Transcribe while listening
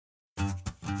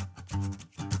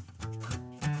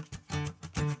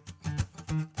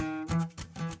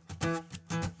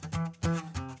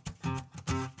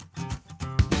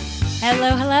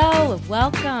Hello, hello.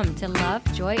 Welcome to Love,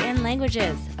 Joy, and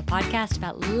Languages, a podcast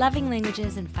about loving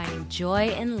languages and finding joy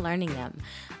in learning them.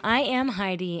 I am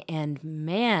Heidi, and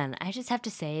man, I just have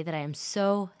to say that I am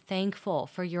so thankful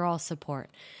for your all support.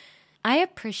 I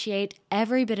appreciate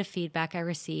every bit of feedback I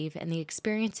receive and the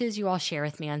experiences you all share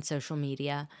with me on social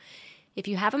media. If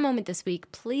you have a moment this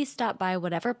week, please stop by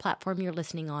whatever platform you're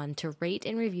listening on to rate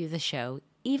and review the show.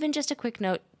 Even just a quick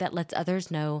note that lets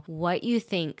others know what you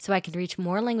think so I can reach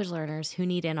more language learners who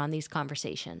need in on these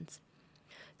conversations.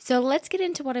 So let's get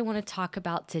into what I want to talk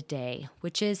about today,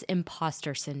 which is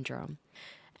imposter syndrome.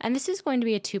 And this is going to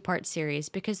be a two-part series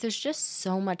because there's just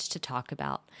so much to talk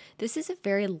about. This is a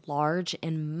very large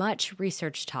and much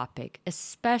researched topic,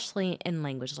 especially in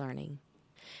language learning.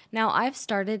 Now, I've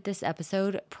started this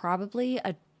episode probably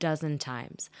a dozen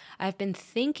times. I've been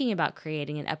thinking about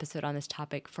creating an episode on this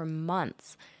topic for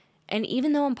months. And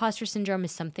even though imposter syndrome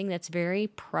is something that's very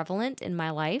prevalent in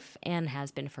my life and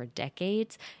has been for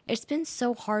decades, it's been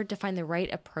so hard to find the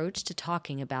right approach to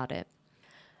talking about it.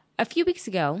 A few weeks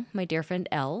ago, my dear friend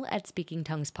Elle at Speaking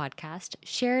Tongues podcast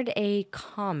shared a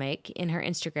comic in her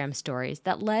Instagram stories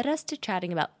that led us to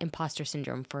chatting about imposter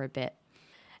syndrome for a bit.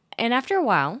 And after a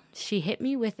while, she hit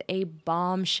me with a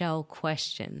bombshell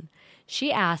question. She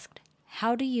asked,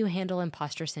 "How do you handle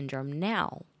imposter syndrome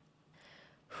now?"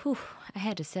 Whew, I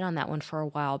had to sit on that one for a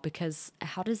while because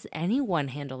how does anyone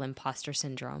handle imposter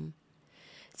syndrome?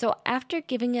 So after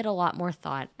giving it a lot more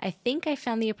thought, I think I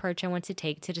found the approach I want to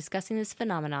take to discussing this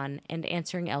phenomenon and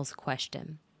answering Elle's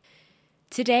question.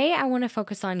 Today, I want to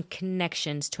focus on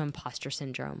connections to imposter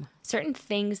syndrome, certain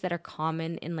things that are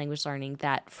common in language learning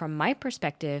that, from my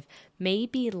perspective, may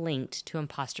be linked to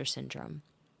imposter syndrome.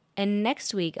 And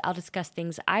next week, I'll discuss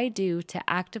things I do to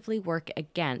actively work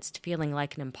against feeling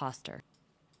like an imposter.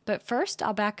 But first,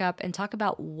 I'll back up and talk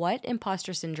about what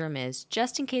imposter syndrome is,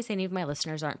 just in case any of my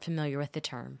listeners aren't familiar with the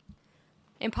term.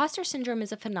 Imposter syndrome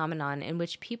is a phenomenon in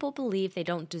which people believe they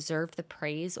don't deserve the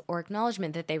praise or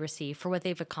acknowledgement that they receive for what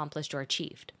they've accomplished or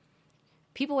achieved.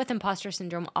 People with imposter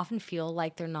syndrome often feel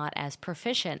like they're not as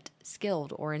proficient,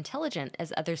 skilled, or intelligent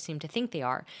as others seem to think they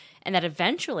are, and that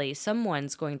eventually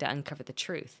someone's going to uncover the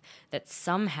truth, that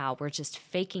somehow we're just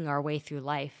faking our way through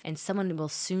life, and someone will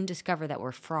soon discover that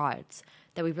we're frauds,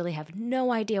 that we really have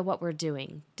no idea what we're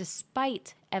doing,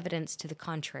 despite evidence to the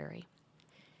contrary.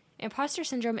 Imposter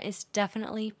syndrome is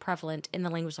definitely prevalent in the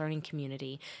language learning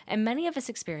community, and many of us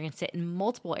experience it in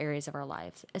multiple areas of our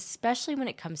lives, especially when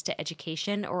it comes to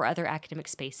education or other academic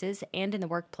spaces and in the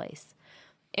workplace.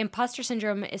 Imposter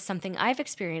syndrome is something I've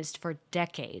experienced for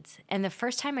decades, and the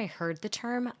first time I heard the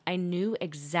term, I knew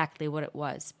exactly what it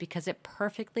was because it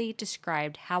perfectly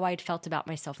described how I'd felt about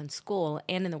myself in school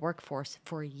and in the workforce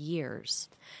for years.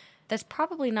 That's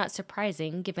probably not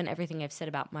surprising given everything I've said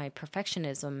about my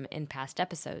perfectionism in past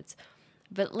episodes.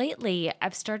 But lately,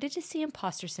 I've started to see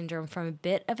imposter syndrome from a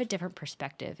bit of a different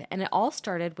perspective, and it all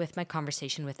started with my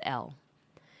conversation with Elle.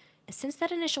 Since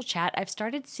that initial chat, I've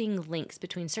started seeing links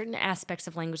between certain aspects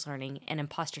of language learning and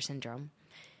imposter syndrome.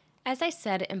 As I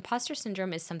said, imposter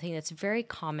syndrome is something that's very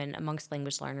common amongst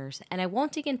language learners, and I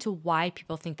won't dig into why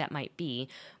people think that might be,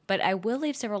 but I will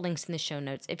leave several links in the show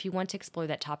notes if you want to explore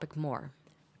that topic more.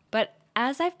 But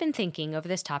as I've been thinking over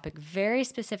this topic very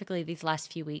specifically these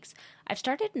last few weeks, I've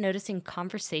started noticing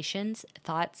conversations,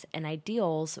 thoughts, and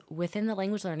ideals within the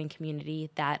language learning community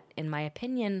that, in my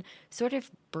opinion, sort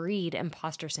of breed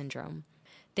imposter syndrome.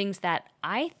 Things that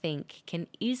I think can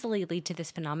easily lead to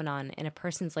this phenomenon in a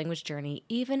person's language journey,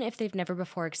 even if they've never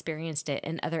before experienced it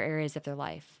in other areas of their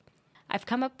life. I've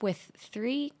come up with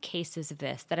 3 cases of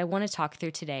this that I want to talk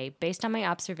through today based on my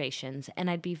observations, and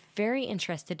I'd be very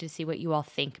interested to see what you all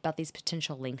think about these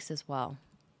potential links as well.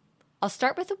 I'll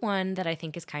start with the one that I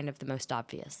think is kind of the most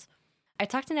obvious. I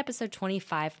talked in episode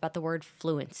 25 about the word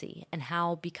fluency and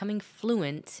how becoming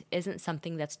fluent isn't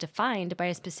something that's defined by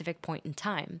a specific point in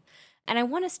time, and I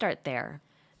want to start there.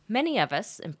 Many of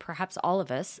us, and perhaps all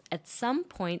of us, at some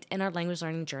point in our language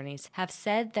learning journeys have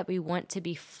said that we want to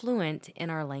be fluent in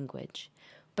our language.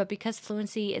 But because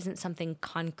fluency isn't something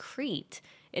concrete,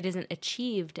 it isn't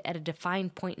achieved at a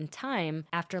defined point in time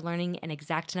after learning an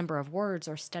exact number of words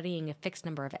or studying a fixed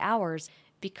number of hours,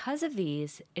 because of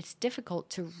these, it's difficult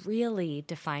to really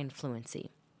define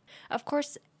fluency. Of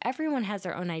course, everyone has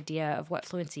their own idea of what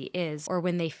fluency is or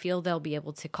when they feel they'll be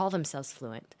able to call themselves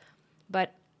fluent.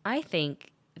 But I think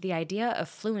the idea of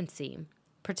fluency,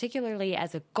 particularly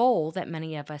as a goal that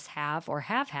many of us have or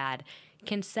have had,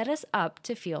 can set us up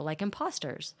to feel like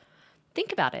imposters.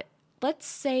 Think about it. Let's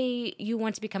say you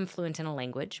want to become fluent in a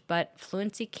language, but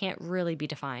fluency can't really be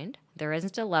defined. There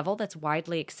isn't a level that's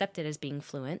widely accepted as being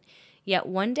fluent, yet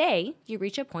one day you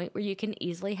reach a point where you can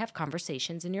easily have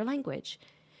conversations in your language.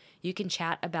 You can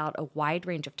chat about a wide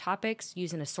range of topics,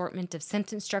 use an assortment of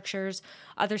sentence structures.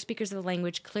 Other speakers of the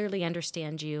language clearly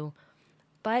understand you,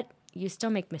 but you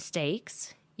still make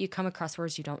mistakes. You come across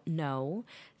words you don't know.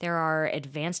 There are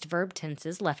advanced verb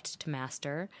tenses left to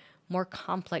master, more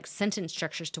complex sentence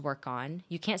structures to work on.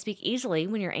 You can't speak easily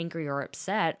when you're angry or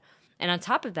upset. And on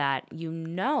top of that, you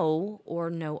know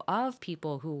or know of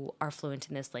people who are fluent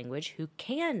in this language who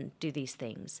can do these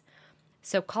things.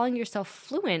 So calling yourself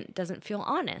fluent doesn't feel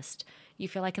honest. You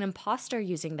feel like an imposter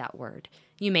using that word.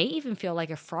 You may even feel like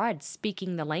a fraud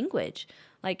speaking the language.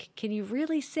 Like, can you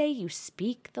really say you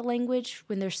speak the language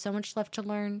when there's so much left to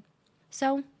learn?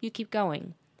 So you keep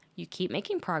going. You keep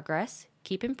making progress,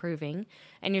 keep improving,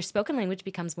 and your spoken language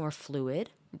becomes more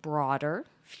fluid, broader,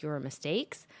 fewer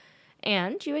mistakes,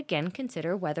 and you again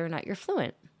consider whether or not you're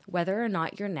fluent, whether or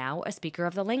not you're now a speaker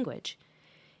of the language.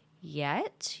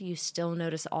 Yet, you still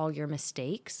notice all your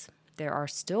mistakes. There are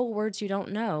still words you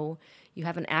don't know. You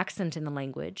have an accent in the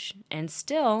language. And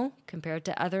still, compared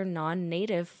to other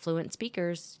non-native fluent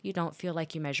speakers, you don't feel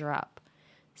like you measure up.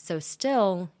 So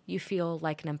still, you feel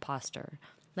like an imposter,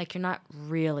 like you're not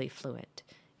really fluent.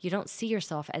 You don't see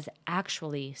yourself as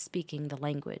actually speaking the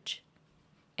language.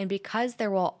 And because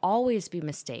there will always be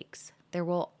mistakes, there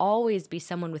will always be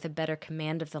someone with a better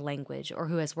command of the language or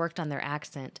who has worked on their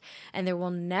accent, and there will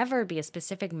never be a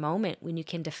specific moment when you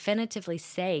can definitively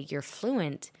say you're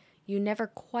fluent. You never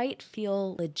quite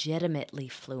feel legitimately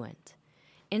fluent.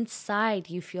 Inside,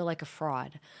 you feel like a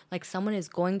fraud, like someone is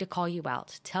going to call you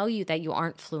out, tell you that you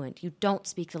aren't fluent, you don't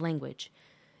speak the language.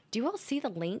 Do you all see the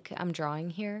link I'm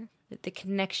drawing here? The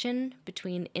connection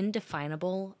between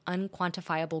indefinable,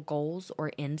 unquantifiable goals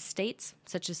or end states,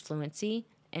 such as fluency,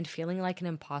 and feeling like an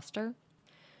imposter?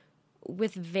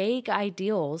 With vague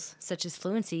ideals, such as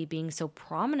fluency, being so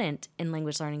prominent in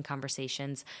language learning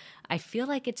conversations, I feel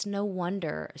like it's no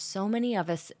wonder so many of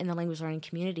us in the language learning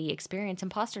community experience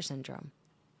imposter syndrome.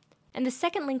 And the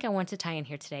second link I want to tie in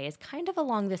here today is kind of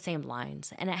along the same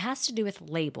lines, and it has to do with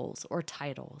labels or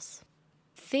titles.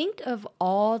 Think of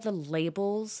all the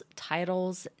labels,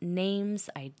 titles, names,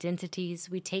 identities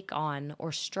we take on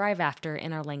or strive after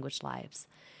in our language lives.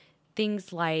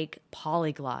 Things like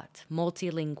polyglot,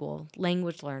 multilingual,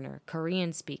 language learner,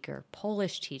 Korean speaker,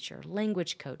 Polish teacher,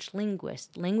 language coach,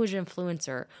 linguist, language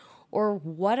influencer, or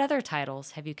what other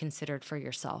titles have you considered for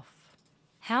yourself?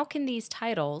 How can these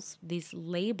titles, these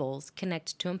labels,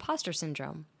 connect to imposter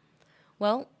syndrome?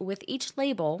 Well, with each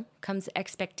label comes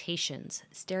expectations,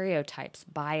 stereotypes,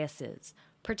 biases,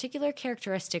 particular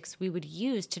characteristics we would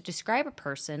use to describe a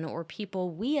person or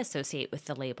people we associate with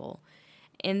the label.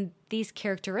 And these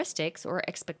characteristics or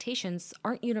expectations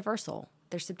aren't universal,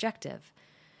 they're subjective.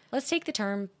 Let's take the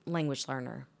term language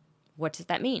learner. What does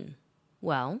that mean?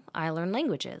 Well, I learn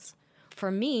languages. For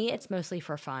me, it's mostly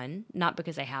for fun, not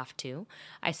because I have to.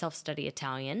 I self-study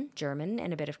Italian, German,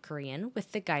 and a bit of Korean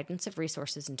with the guidance of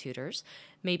resources and tutors.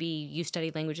 Maybe you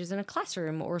study languages in a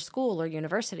classroom or school or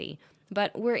university,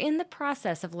 but we're in the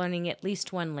process of learning at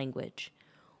least one language.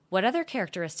 What other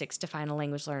characteristics define a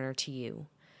language learner to you?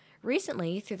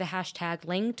 Recently, through the hashtag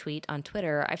 #LangTweet on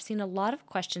Twitter, I've seen a lot of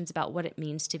questions about what it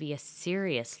means to be a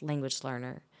serious language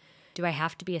learner. Do I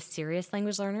have to be a serious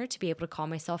language learner to be able to call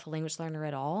myself a language learner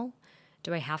at all?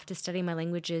 Do I have to study my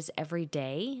languages every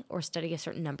day or study a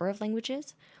certain number of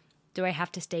languages? Do I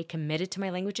have to stay committed to my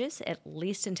languages at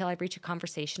least until I reach a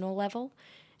conversational level?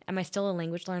 Am I still a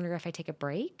language learner if I take a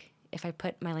break? If I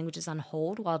put my languages on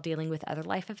hold while dealing with other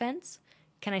life events?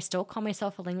 Can I still call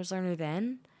myself a language learner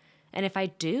then? And if I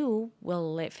do,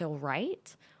 will it feel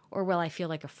right? Or will I feel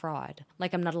like a fraud?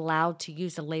 Like I'm not allowed to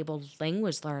use the label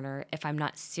language learner if I'm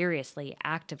not seriously,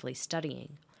 actively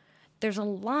studying? There's a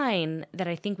line that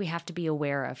I think we have to be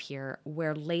aware of here,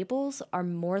 where labels are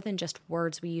more than just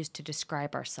words we use to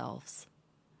describe ourselves.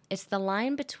 It's the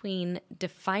line between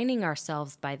defining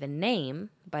ourselves by the name,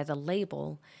 by the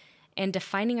label, and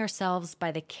defining ourselves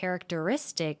by the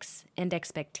characteristics and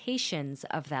expectations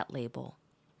of that label.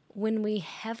 When we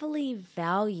heavily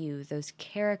value those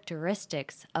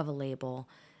characteristics of a label,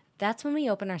 that's when we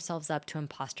open ourselves up to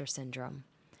imposter syndrome.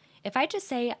 If I just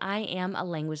say I am a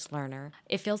language learner,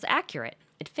 it feels accurate,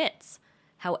 it fits.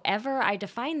 However, I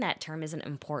define that term isn't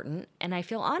important, and I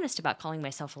feel honest about calling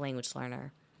myself a language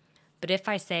learner. But if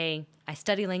I say, I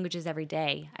study languages every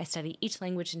day, I study each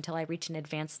language until I reach an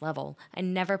advanced level, I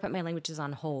never put my languages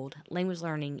on hold, language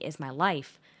learning is my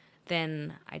life,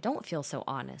 then I don't feel so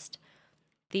honest.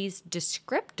 These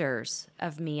descriptors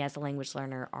of me as a language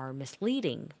learner are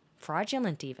misleading,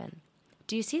 fraudulent even.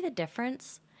 Do you see the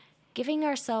difference? Giving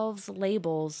ourselves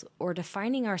labels or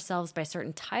defining ourselves by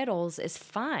certain titles is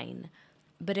fine.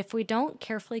 But if we don't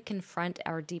carefully confront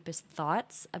our deepest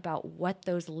thoughts about what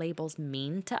those labels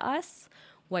mean to us,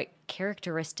 what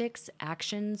characteristics,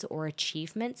 actions, or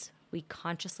achievements we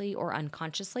consciously or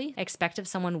unconsciously expect of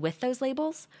someone with those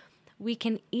labels, we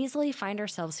can easily find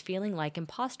ourselves feeling like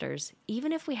imposters,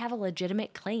 even if we have a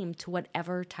legitimate claim to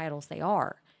whatever titles they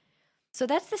are. So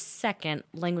that's the second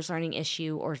language learning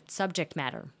issue or subject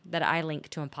matter that I link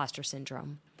to imposter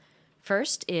syndrome.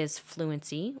 First is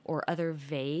fluency or other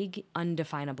vague,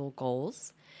 undefinable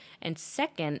goals. And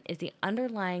second is the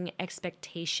underlying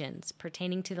expectations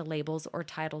pertaining to the labels or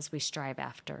titles we strive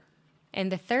after.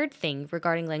 And the third thing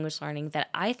regarding language learning that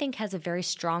I think has a very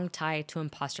strong tie to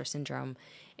imposter syndrome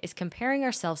is comparing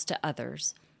ourselves to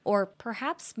others, or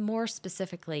perhaps more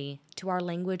specifically, to our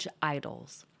language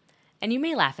idols. And you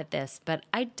may laugh at this, but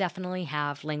I definitely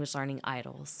have language learning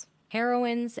idols.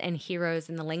 Heroines and heroes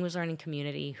in the language learning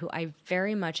community who I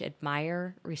very much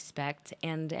admire, respect,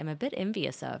 and am a bit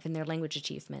envious of in their language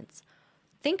achievements.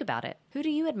 Think about it. Who do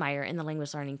you admire in the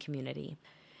language learning community?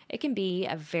 It can be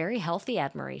a very healthy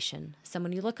admiration,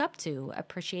 someone you look up to,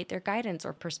 appreciate their guidance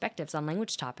or perspectives on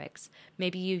language topics.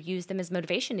 Maybe you use them as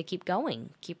motivation to keep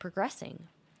going, keep progressing.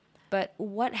 But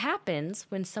what happens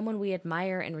when someone we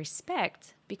admire and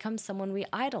respect becomes someone we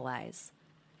idolize?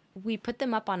 We put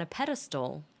them up on a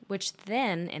pedestal, which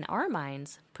then, in our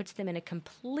minds, puts them in a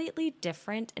completely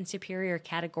different and superior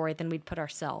category than we'd put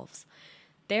ourselves.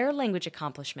 Their language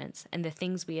accomplishments and the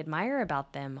things we admire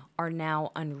about them are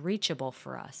now unreachable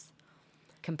for us.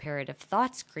 Comparative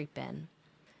thoughts creep in.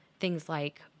 Things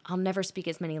like, I'll never speak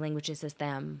as many languages as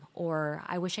them, or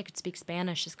I wish I could speak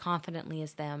Spanish as confidently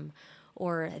as them,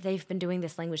 or they've been doing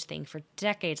this language thing for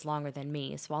decades longer than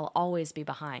me, so I'll always be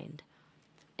behind.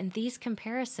 And these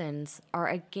comparisons are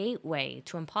a gateway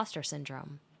to imposter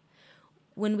syndrome.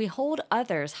 When we hold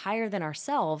others higher than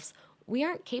ourselves, we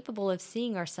aren't capable of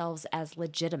seeing ourselves as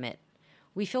legitimate.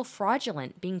 We feel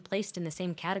fraudulent being placed in the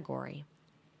same category.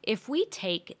 If we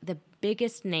take the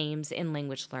biggest names in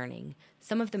language learning,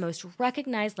 some of the most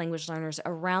recognized language learners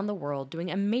around the world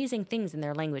doing amazing things in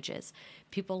their languages,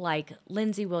 people like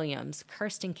Lindsay Williams,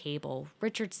 Kirsten Cable,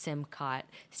 Richard Simcott,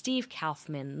 Steve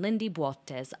Kaufman, Lindy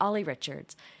Buotes, Ollie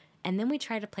Richards, and then we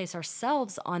try to place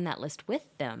ourselves on that list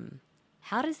with them,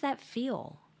 how does that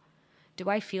feel? Do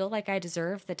I feel like I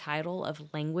deserve the title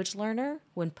of language learner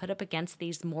when put up against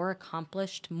these more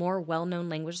accomplished, more well-known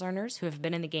language learners who have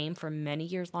been in the game for many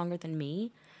years longer than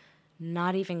me?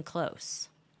 Not even close.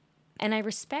 And I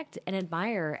respect and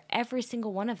admire every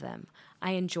single one of them.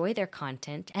 I enjoy their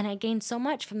content, and I gain so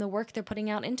much from the work they're putting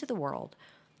out into the world.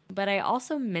 But I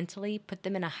also mentally put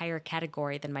them in a higher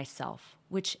category than myself,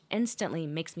 which instantly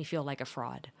makes me feel like a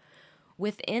fraud.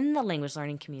 Within the language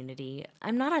learning community,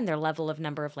 I'm not on their level of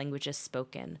number of languages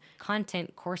spoken,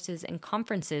 content, courses, and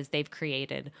conferences they've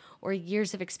created, or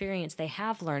years of experience they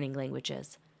have learning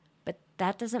languages. But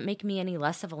that doesn't make me any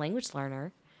less of a language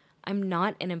learner. I'm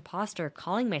not an imposter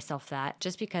calling myself that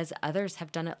just because others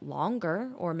have done it longer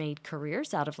or made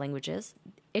careers out of languages.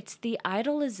 It's the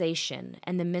idolization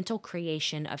and the mental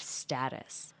creation of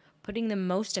status, putting the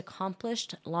most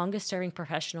accomplished, longest-serving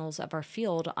professionals of our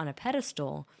field on a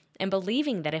pedestal and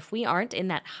believing that if we aren't in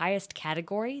that highest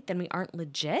category, then we aren't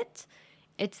legit.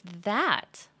 It's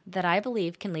that I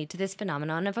believe can lead to this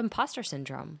phenomenon of imposter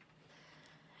syndrome.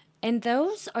 And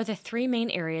those are the three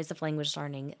main areas of language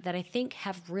learning that I think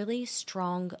have really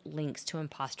strong links to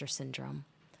imposter syndrome.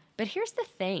 But here's the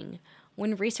thing.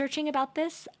 When researching about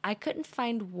this, I couldn't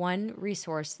find one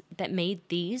resource that made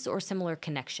these or similar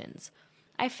connections.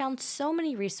 I found so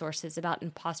many resources about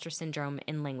imposter syndrome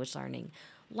in language learning.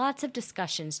 Lots of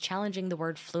discussions challenging the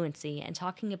word fluency and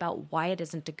talking about why it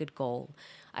isn't a good goal.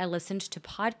 I listened to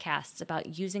podcasts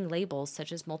about using labels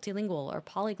such as multilingual or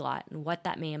polyglot and what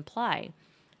that may imply.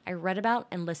 I read about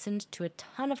and listened to a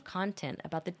ton of content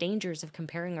about the dangers of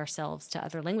comparing ourselves to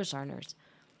other language learners.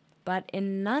 But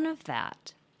in none of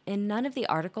the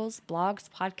articles, blogs,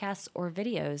 podcasts, or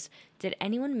videos did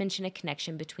anyone mention a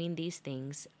connection between these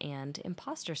things and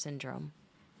imposter syndrome.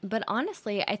 But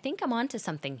honestly, I think I'm onto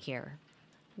something here.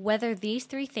 Whether these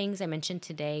three things I mentioned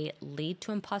today lead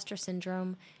to imposter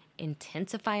syndrome,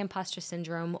 intensify imposter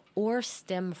syndrome, or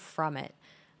stem from it,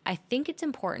 I think it's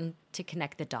important to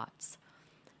connect the dots.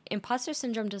 Imposter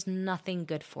syndrome does nothing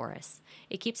good for us.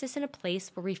 It keeps us in a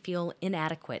place where we feel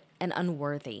inadequate and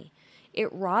unworthy.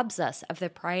 It robs us of the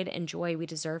pride and joy we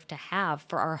deserve to have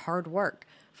for our hard work,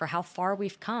 for how far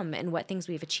we've come and what things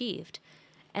we've achieved.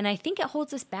 And I think it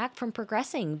holds us back from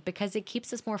progressing because it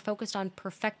keeps us more focused on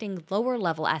perfecting lower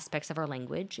level aspects of our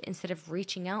language instead of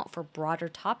reaching out for broader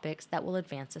topics that will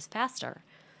advance us faster.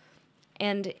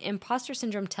 And imposter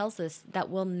syndrome tells us that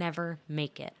we'll never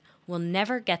make it. We'll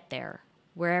never get there,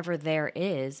 wherever there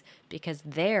is, because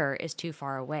there is too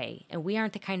far away, and we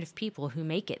aren't the kind of people who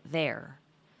make it there.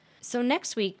 So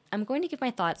next week, I'm going to give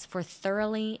my thoughts for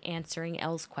thoroughly answering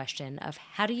Elle's question of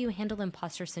how do you handle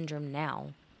imposter syndrome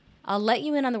now? I'll let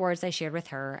you in on the words I shared with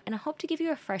her, and I hope to give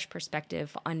you a fresh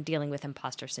perspective on dealing with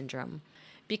imposter syndrome.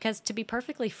 Because to be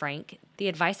perfectly frank, the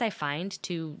advice I find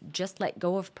to just let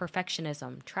go of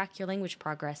perfectionism, track your language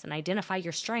progress, and identify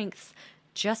your strengths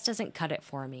just doesn't cut it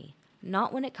for me.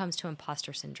 Not when it comes to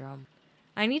imposter syndrome.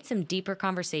 I need some deeper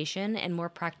conversation and more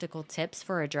practical tips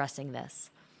for addressing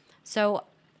this. So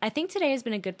I think today has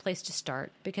been a good place to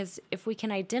start because if we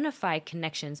can identify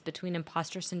connections between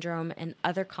imposter syndrome and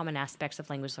other common aspects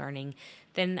of language learning,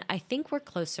 then I think we're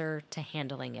closer to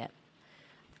handling it.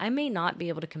 I may not be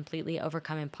able to completely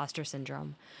overcome imposter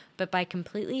syndrome, but by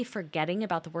completely forgetting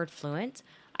about the word fluent,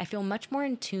 I feel much more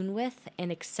in tune with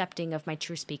and accepting of my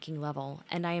true speaking level,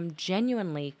 and I am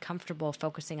genuinely comfortable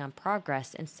focusing on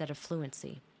progress instead of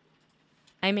fluency.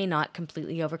 I may not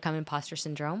completely overcome imposter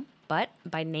syndrome, but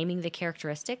by naming the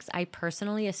characteristics I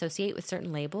personally associate with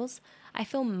certain labels, I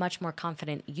feel much more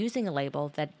confident using a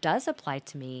label that does apply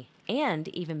to me, and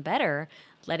even better,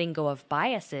 letting go of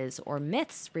biases or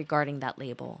myths regarding that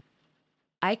label.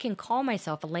 I can call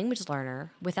myself a language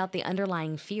learner without the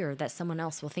underlying fear that someone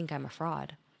else will think I'm a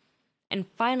fraud. And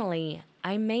finally,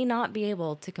 I may not be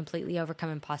able to completely overcome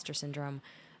imposter syndrome,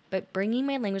 but bringing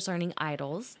my language learning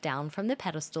idols down from the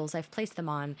pedestals I've placed them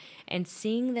on and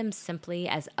seeing them simply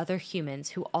as other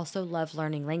humans who also love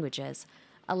learning languages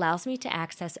allows me to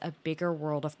access a bigger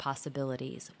world of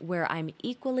possibilities where I'm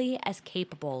equally as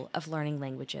capable of learning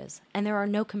languages, and there are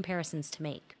no comparisons to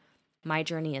make. My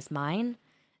journey is mine,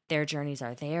 their journeys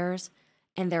are theirs,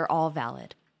 and they're all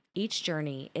valid. Each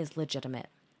journey is legitimate.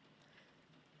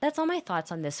 That's all my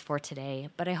thoughts on this for today,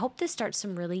 but I hope this starts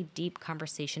some really deep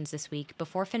conversations this week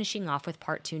before finishing off with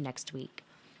part 2 next week.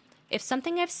 If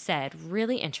something I've said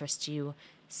really interests you,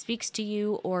 speaks to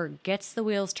you, or gets the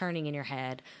wheels turning in your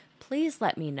head, please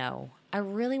let me know. I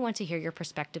really want to hear your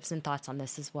perspectives and thoughts on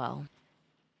this as well.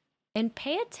 And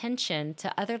pay attention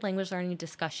to other language learning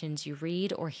discussions you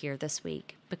read or hear this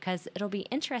week, because it'll be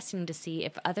interesting to see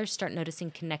if others start noticing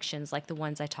connections like the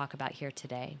ones I talk about here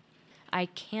today. I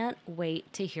can't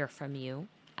wait to hear from you.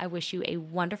 I wish you a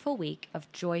wonderful week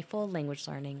of joyful language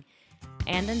learning.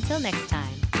 And until next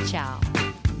time, ciao.